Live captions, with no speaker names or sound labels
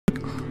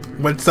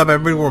What's up,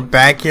 everybody? We're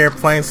back here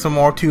playing some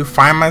more to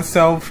find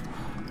myself.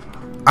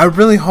 I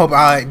really hope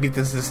I beat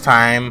this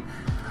time.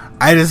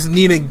 I just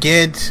need to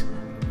get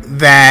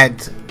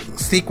that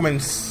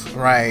sequence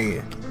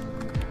right.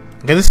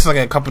 Okay, this is like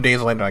a couple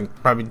days later, like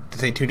probably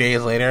say 2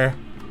 days later.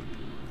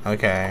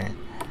 Okay,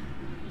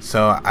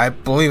 so I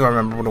believe I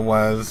remember what it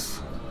was.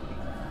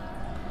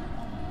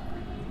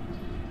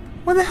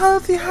 Where the hell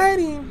is he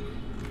hiding?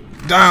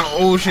 Down!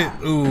 Oh shit!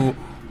 Ooh,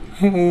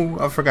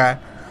 I forgot.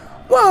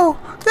 Whoa,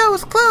 that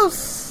was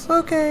close.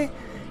 Okay,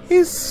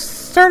 he's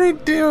starting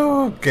to.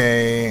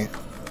 Okay.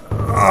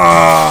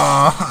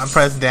 Oh, I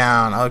pressed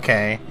down.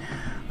 Okay.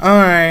 All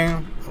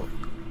right.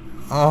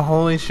 Oh,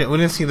 holy shit! We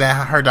didn't see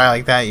her die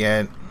like that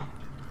yet.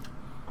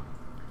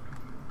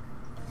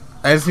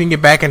 I just need to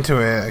get back into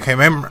it. Okay,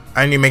 remember,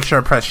 I need to make sure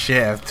I press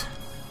shift.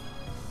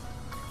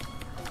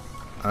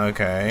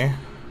 Okay.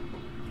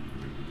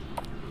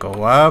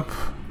 Go up.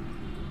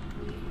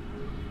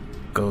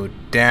 Go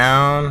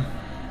down.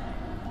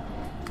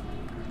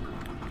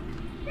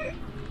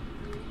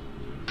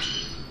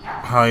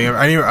 Oh, yeah,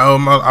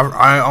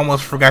 I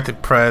almost forgot to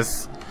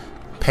press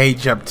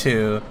page up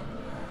too.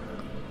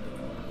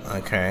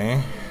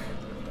 Okay.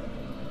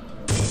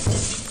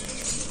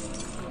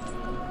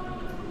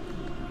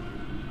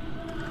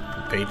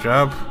 Page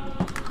up.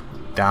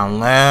 Down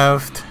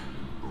left.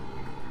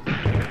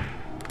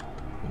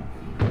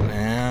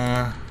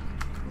 Yeah.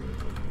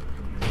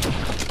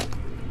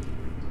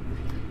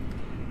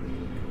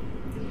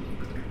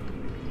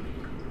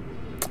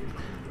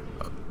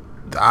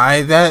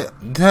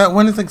 That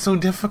one is like so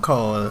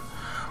difficult.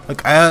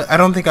 Like I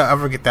don't think I'll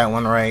ever get that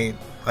one right,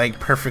 like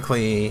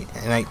perfectly,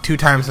 and like 2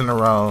 times in a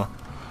row.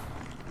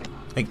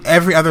 Like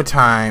every other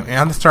time, and I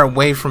have to start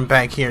way from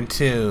back here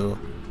too.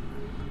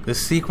 The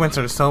sequence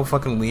are so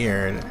fucking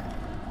weird.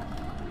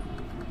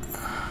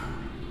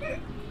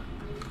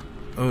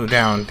 Ooh,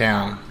 down.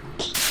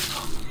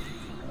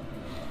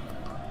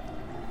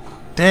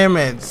 Damn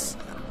it!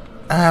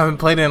 I haven't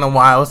played it in a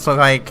while, so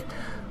like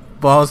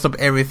balls up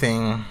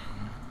everything.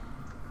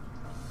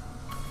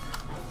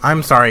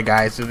 I'm sorry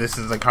guys if this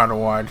is like hard to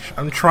watch.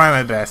 I'm trying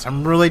my best.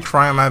 I'm really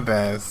trying my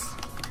best.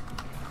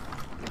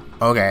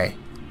 Okay.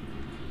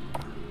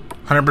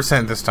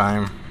 100% this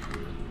time.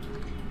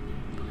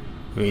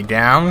 Way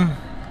down.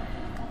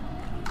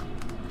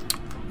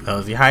 Where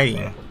is he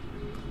hiding?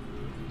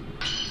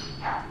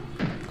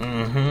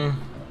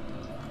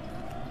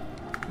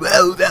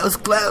 Whoa, that was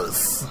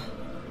close.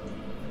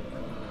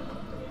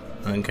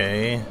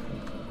 Okay.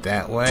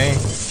 That way.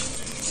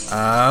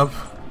 Up.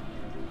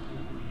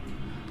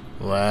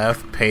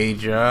 Left,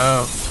 page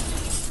up.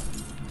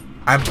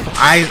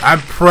 I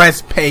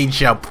press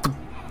page up. The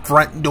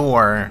front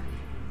door.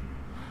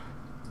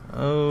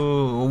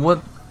 Oh,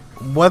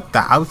 what the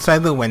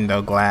outside the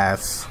window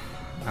glass?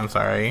 I'm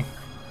sorry.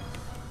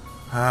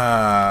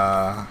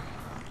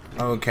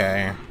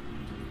 Okay.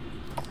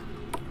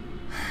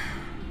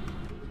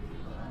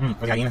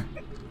 Okay, I need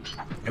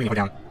to put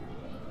down.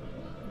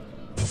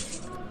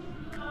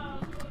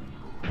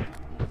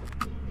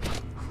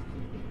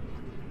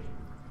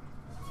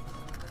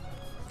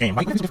 Game,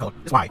 why you this difficult?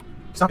 That's why.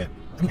 Stop it.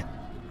 I mean it.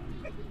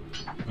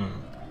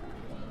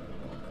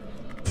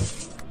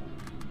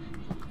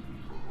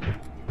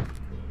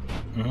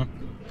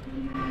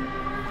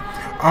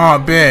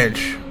 Oh,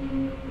 bitch.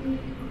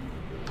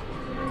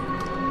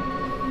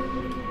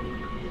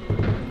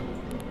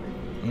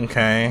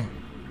 Okay.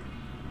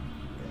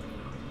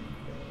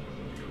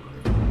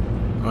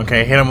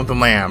 Okay, hit him with the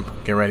lamp.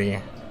 Get ready.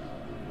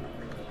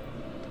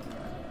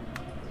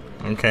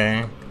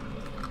 Okay.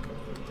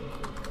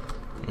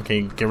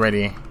 Okay, get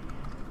ready.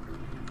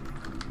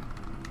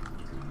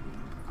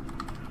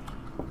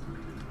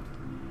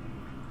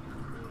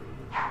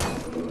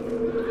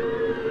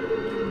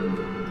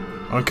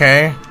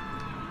 Okay.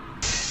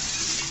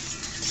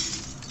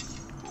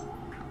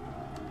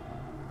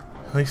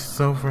 At least it's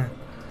over.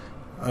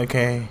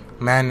 Okay,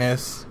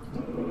 madness.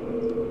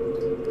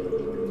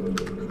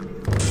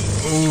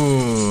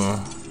 Ooh.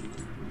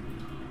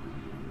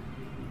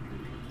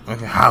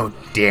 Okay, how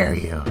dare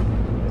you?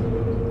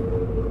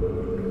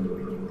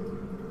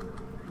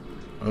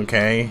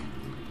 Okay.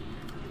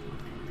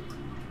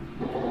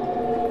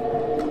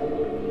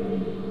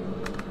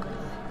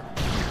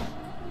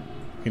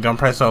 You don't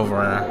press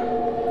over.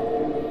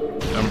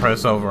 Don't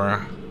press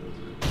over.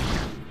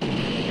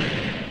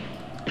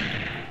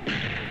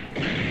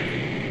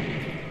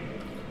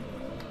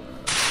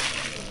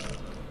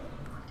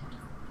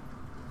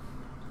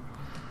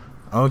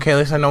 Okay, at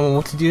least I know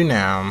what to do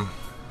now.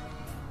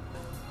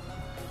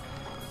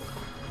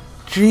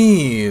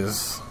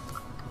 Jeez.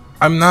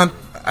 I'm not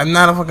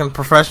a fucking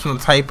professional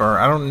typer.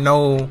 I don't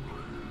know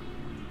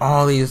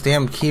all these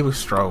damn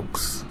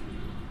keystrokes.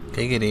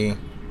 Giggity.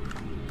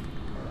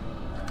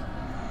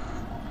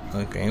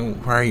 Okay,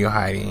 where are you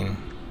hiding?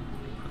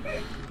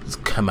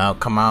 Just come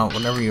out,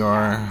 whatever you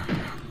are.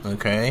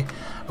 Okay.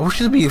 I wish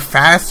it would be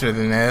faster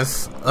than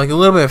this. Like a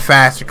little bit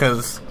faster,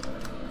 because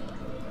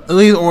at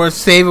least, or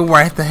save it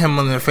where I hit him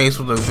on the face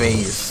with a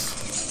vase.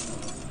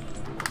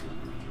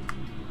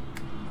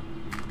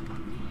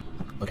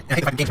 Okay. I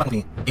hate the fact the game's fucking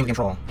with me. Game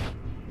control.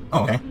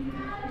 Oh, okay.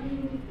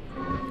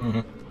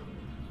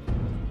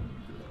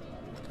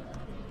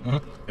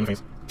 In the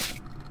face.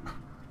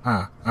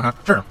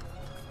 Sure.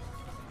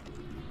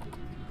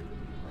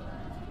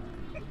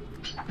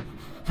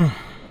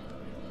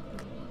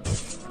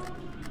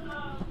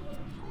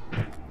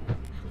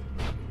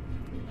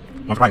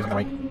 I'm surprised I got that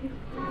right.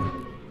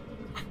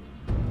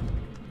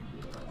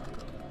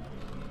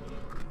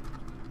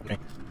 Okay.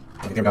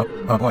 There we go.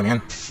 Oh boy,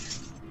 man.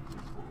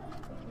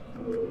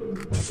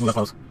 Ooh, that's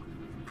close.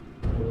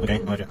 Okay,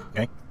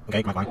 okay.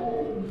 Okay, come on.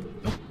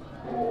 Nope.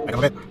 Back up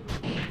a bit.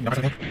 You got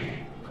something?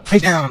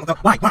 Face down!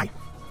 Why? Why?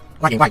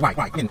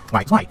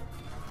 Why?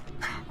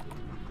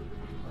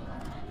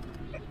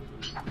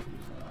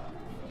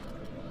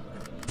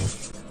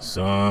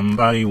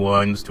 Somebody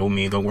once told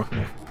me the word.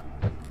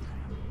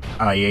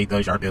 I ate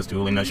the sharpest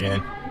tool in the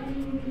shed.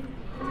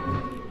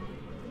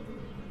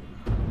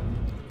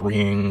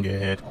 Bring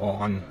it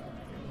on.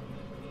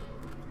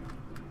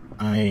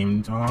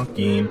 I'm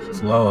talking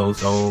slow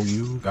so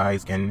you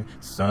guys can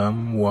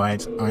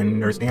somewhat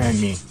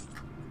understand me.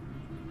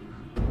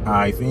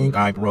 I think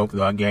I broke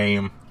the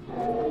game.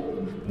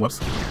 Whoops.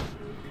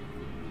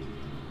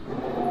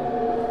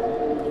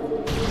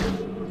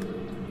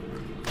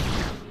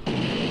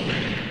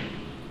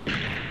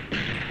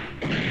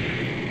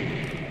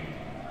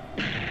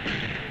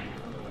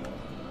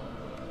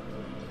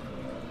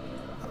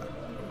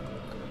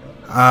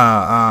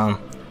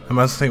 I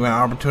must take my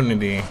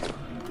opportunity.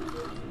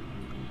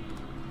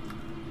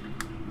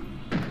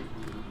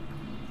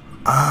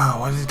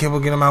 Why does this cable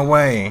get in my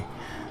way?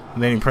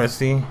 Then you press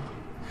C.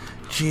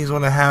 Jeez,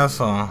 what a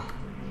hassle.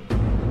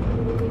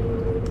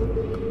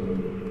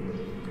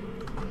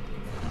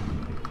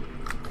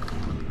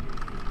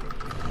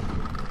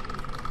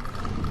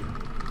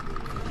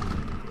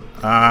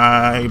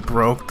 I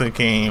broke the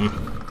game.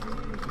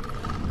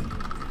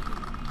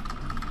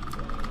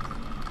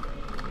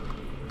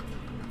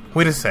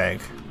 Wait a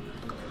sec.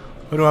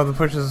 What do I have to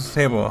push this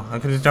table? I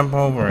could just jump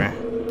over it.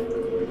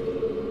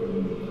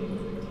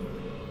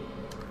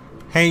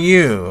 Hey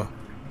you!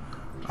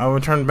 I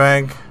will turn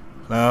back.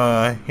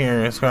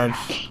 Here,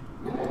 scratch.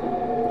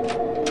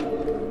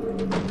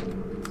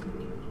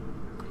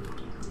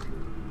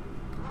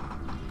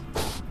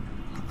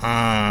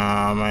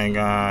 Oh my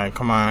god,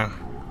 come on.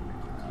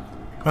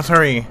 Let's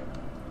hurry.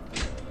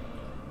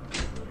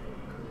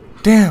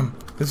 Damn,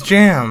 it's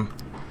jam.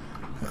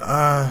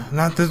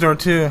 Not this door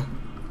too.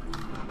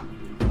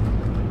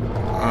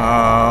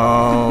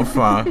 Oh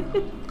fuck.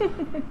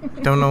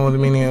 Don't know what the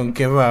meaning of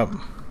give up.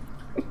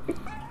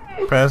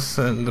 Press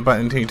the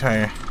button till you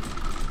tire.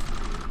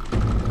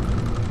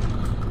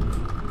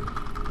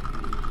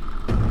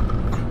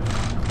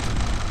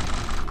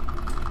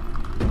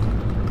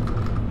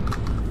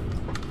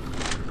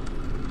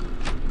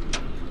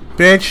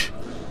 Bitch.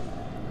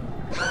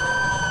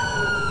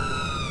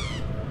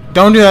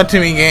 Don't do that to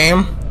me,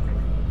 game.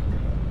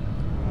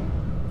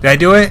 Did I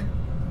do it?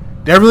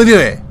 Did I really do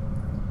it?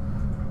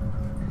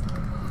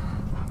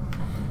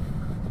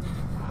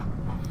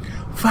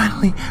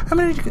 Finally,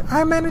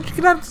 I managed to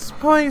get out of this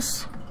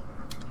place.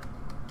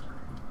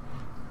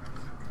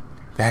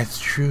 That's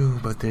true,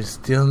 but they're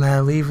still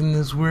not leaving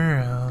this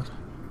world.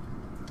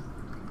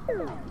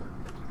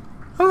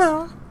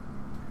 Hello.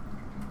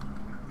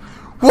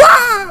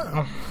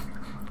 Wow!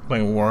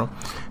 Playing war.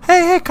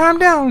 Hey, calm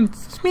down.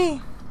 It's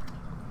me.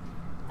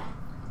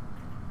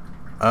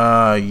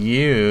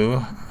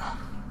 You.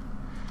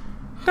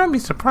 Don't be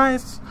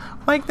surprised.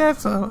 Like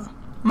that's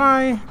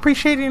my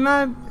appreciating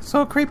not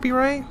so creepy,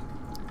 right?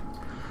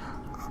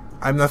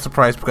 I'm not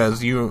surprised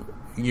because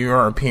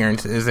your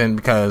appearance isn't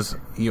because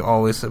you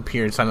always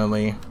appear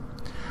suddenly.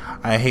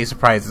 I hate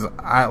surprises.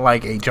 I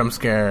like a jump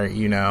scare,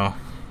 you know.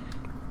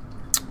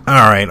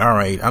 Alright,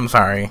 I'm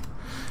sorry.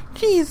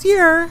 Jeez,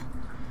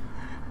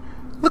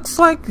 looks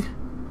like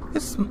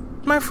it's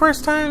my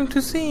first time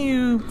to see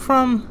you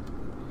from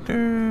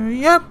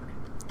Yep.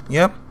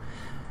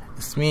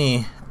 It's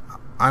me.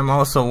 I'm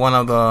also one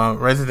of the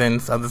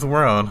residents of this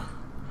world.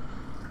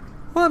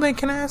 Well then,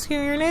 can I ask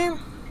you your name?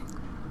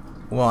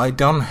 Well, I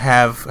don't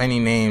have any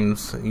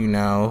names, you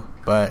know,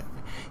 but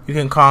you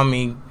can call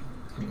me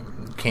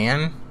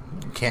Ken?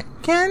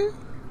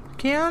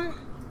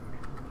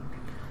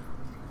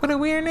 What a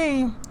weird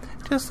name.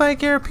 Just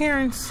like your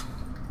appearance.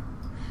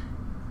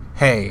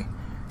 Hey,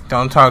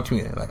 don't talk to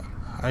me like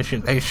I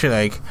should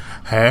like,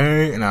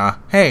 hey, nah,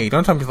 hey,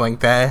 don't talk to me like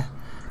that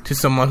to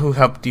someone who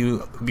helped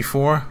you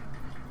before.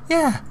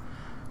 Yeah,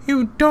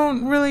 you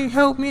don't really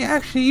help me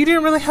actually. You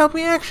didn't really help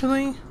me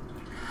actually.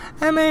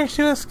 I managed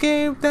to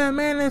escape that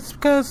madness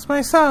because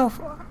myself,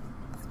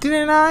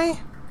 didn't I?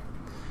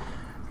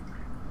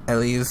 At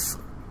least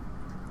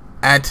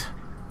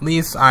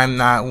I'm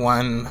not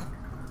one.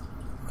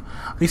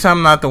 At least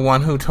I'm not the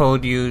one who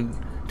told you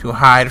to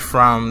hide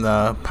from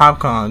the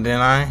popcorn,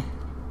 didn't I?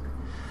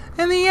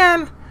 In the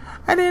end,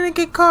 I didn't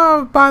get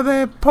caught by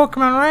the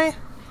Pokemon, right?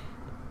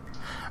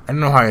 I don't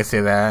know how I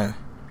say that.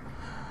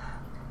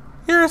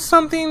 You're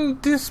something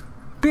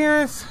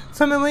disappears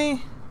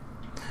suddenly.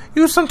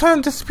 You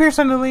sometimes disappear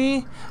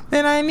suddenly.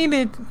 Then I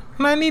needed.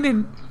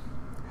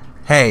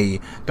 Hey,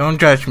 don't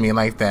judge me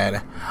like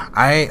that.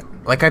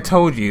 Like I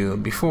told you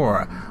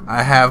before,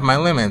 I have my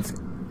limits.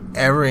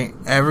 Every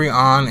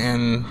on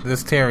in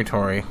this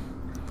territory.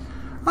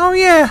 Oh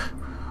yeah.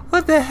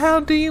 What the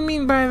hell do you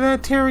mean by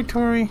that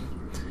territory?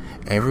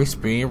 Every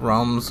spirit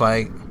roams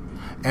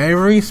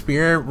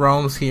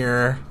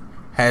here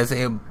has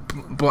a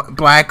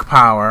black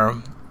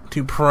power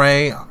to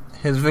prey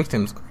his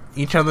victims,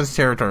 each other's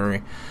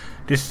territory.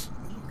 Just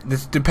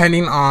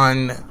depending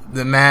on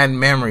the mad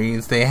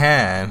memories they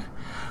had.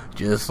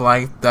 Just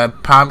like the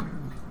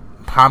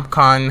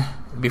popcorn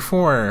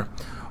before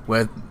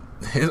with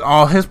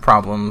all his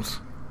problems.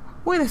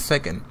 Wait a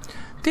second.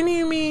 Didn't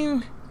you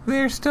mean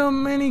there's still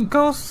many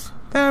ghosts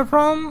that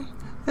roam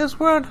this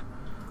world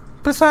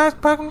besides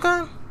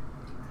popcorn?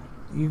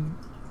 You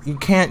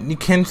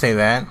can say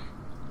that.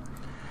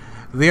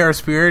 There are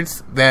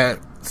spirits that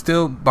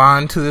still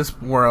bond to this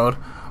world.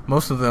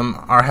 Most of them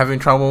are having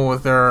trouble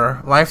with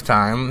their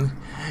lifetime,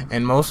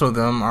 and most of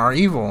them are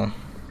evil.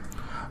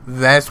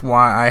 That's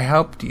why I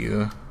helped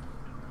you.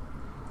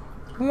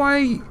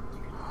 Why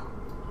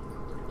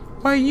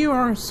you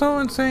are so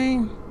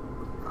insane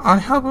on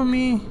helping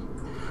me?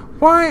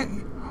 Why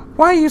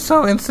are you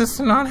so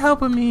insistent on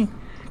helping me?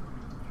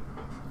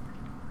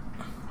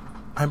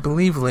 I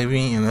believe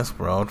living in this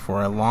world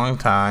for a long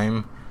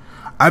time.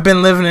 I've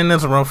been living in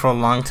this world for a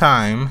long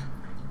time.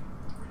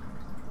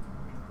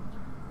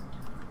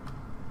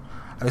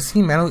 I've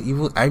seen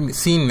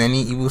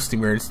many evil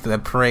spirits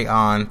that prey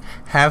on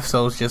half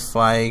souls just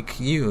like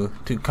you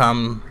to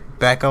come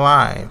back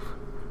alive.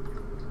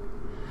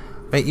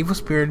 But evil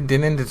spirit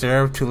didn't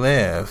deserve to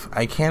live.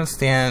 I can't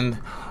stand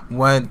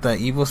what the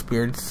evil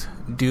spirits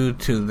do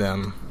to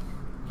them.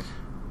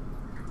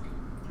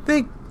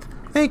 They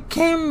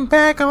came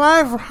back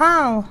alive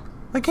how?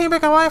 They came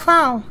back alive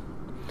how?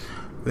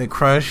 They'll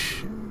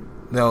crush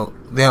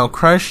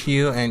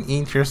you and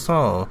eat your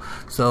soul,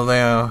 so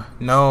they'll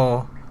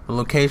know the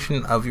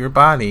location of your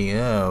body.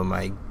 Oh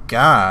my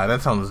god,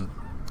 that sounds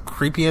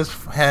creepy as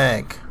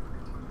heck.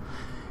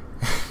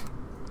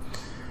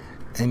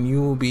 And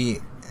you will be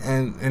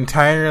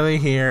entirely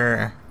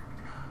here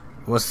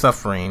with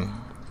suffering.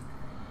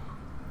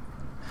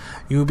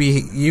 You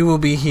will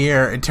be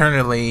here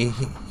eternally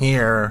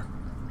here.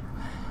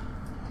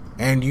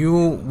 And you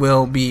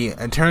will be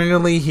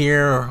eternally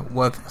here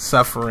with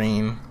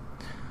suffering.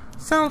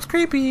 Sounds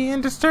creepy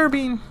and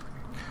disturbing.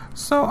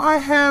 So I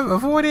have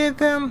avoided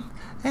them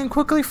and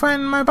quickly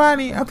find my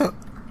body.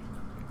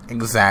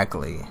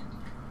 Exactly.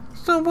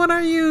 So what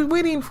are you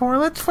waiting for?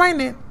 Let's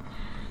find it.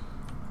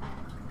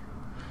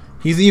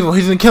 He's evil.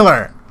 He's a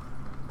killer.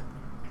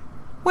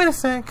 Wait a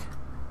sec.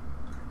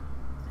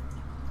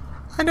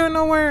 I don't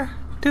know where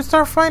to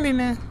start finding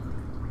it.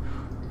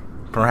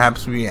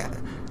 Perhaps we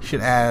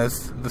should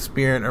ask the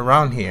spirit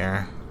around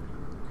here.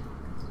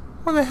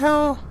 What the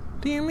hell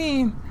do you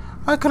mean?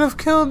 I could have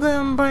killed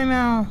them by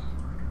now.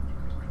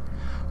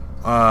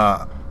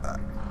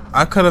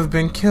 I could have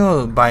been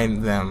killed by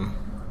them.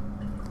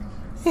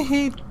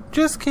 Hehe,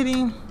 just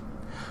kidding.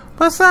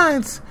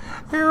 Besides,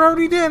 you're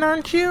already dead,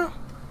 aren't you?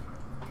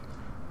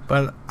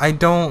 But I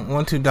don't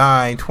want to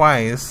die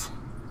twice.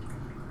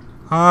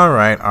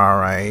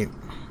 Alright.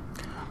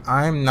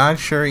 I'm not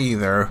sure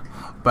either,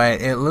 but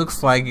it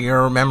looks like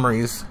your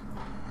memories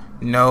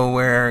know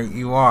where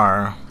you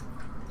are.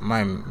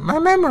 My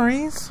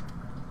memories?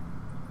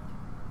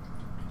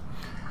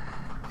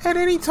 At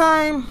any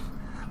time,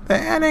 the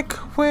attic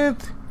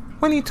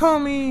when he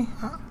told me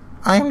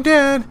I am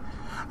dead,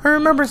 I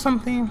remember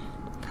something.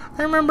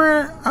 I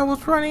remember I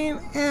was running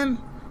and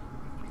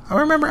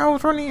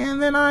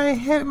then I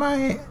hit by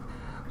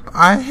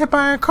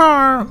a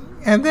car,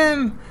 and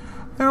then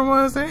there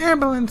was an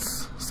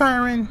ambulance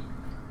siren.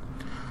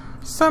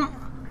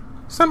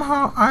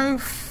 Somehow I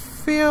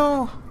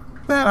feel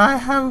that I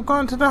have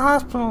gone to the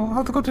hospital. I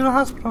have to go to the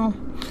hospital.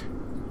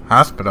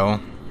 Hospital?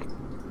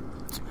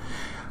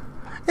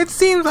 It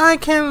seems I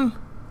can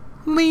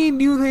lead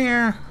you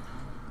there.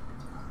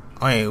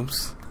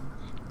 Oops.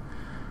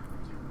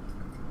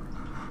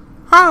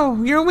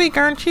 Oh, you're weak,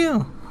 aren't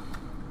you?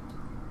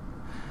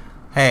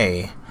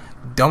 Hey,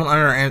 don't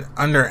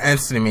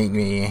underestimate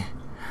me.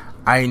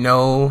 I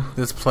know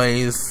this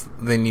place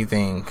than you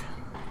think.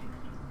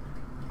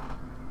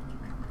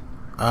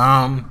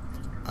 I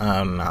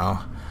don't know.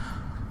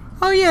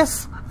 Oh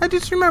yes, I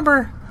just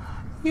remember.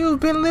 You've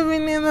been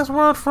living in this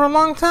world for a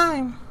long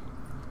time.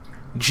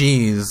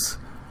 Jeez,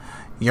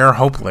 you're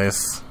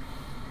hopeless.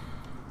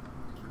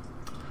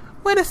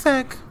 Wait a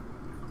sec.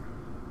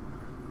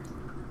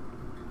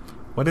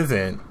 What is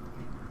it?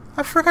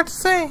 I forgot to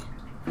say.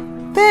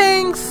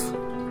 Thanks!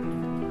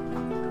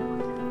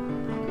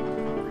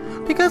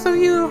 Because of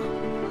you,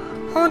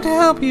 I want to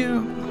help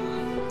you.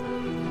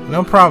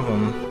 No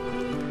problem.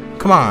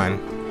 Come on.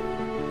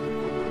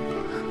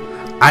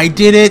 I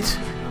did it!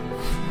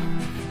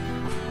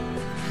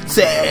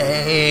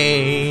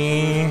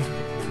 Say!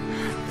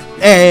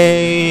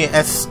 Hey!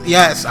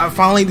 Yes, I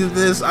finally did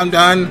this. I'm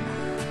done.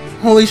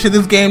 Holy shit,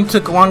 this game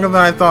took longer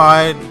than I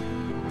thought.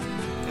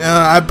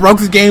 I broke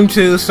the game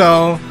too,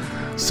 so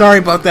sorry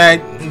about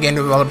that, game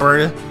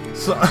developer.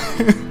 So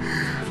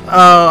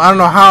I don't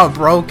know how I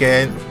broke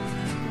it.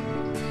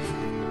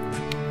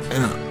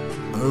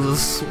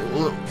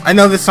 I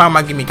know this song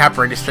might give me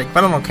copyright strike,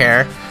 but I don't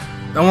care.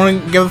 I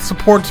want to give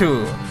support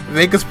to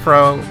Vegas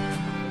Pro,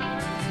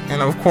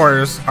 and of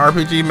course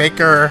RPG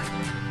Maker.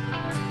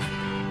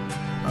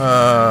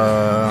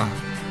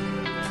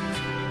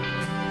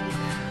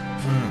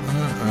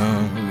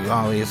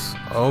 All these.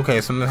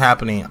 Okay, something's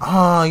happening.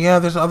 Oh yeah,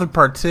 there's other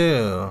part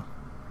too.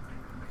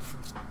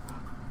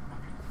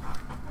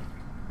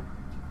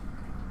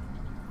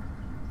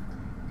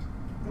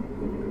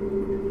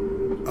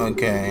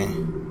 Okay.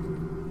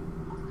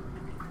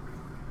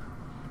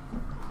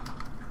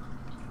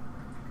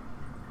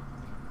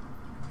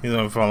 He's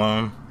gonna follow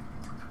him.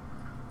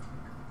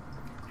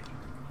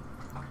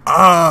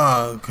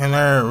 Oh, can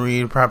I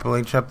read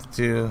properly? Chapter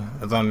 2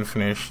 is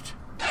unfinished.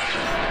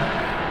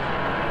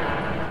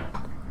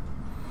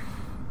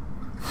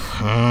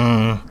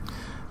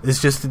 It's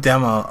just a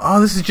demo.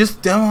 Oh, this is just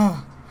a demo.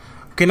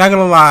 Okay, not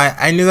gonna lie.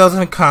 I knew that was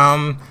gonna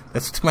come.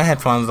 That took my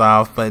headphones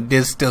off, but it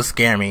did still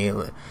scare me.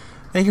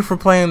 Thank you for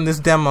playing this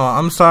demo.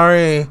 I'm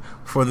sorry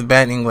for the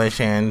bad English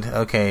and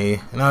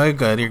okay. No, you're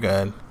good. You're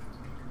good.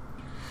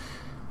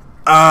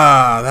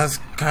 That's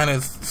kind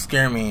of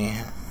scare me.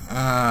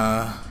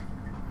 Nah.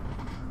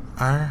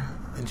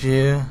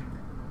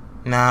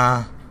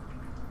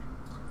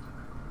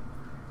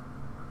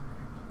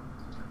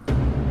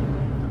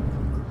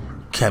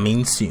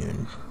 Coming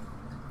soon.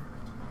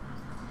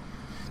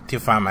 To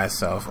find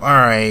myself.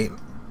 Alright.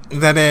 Is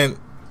that it?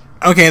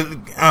 Okay,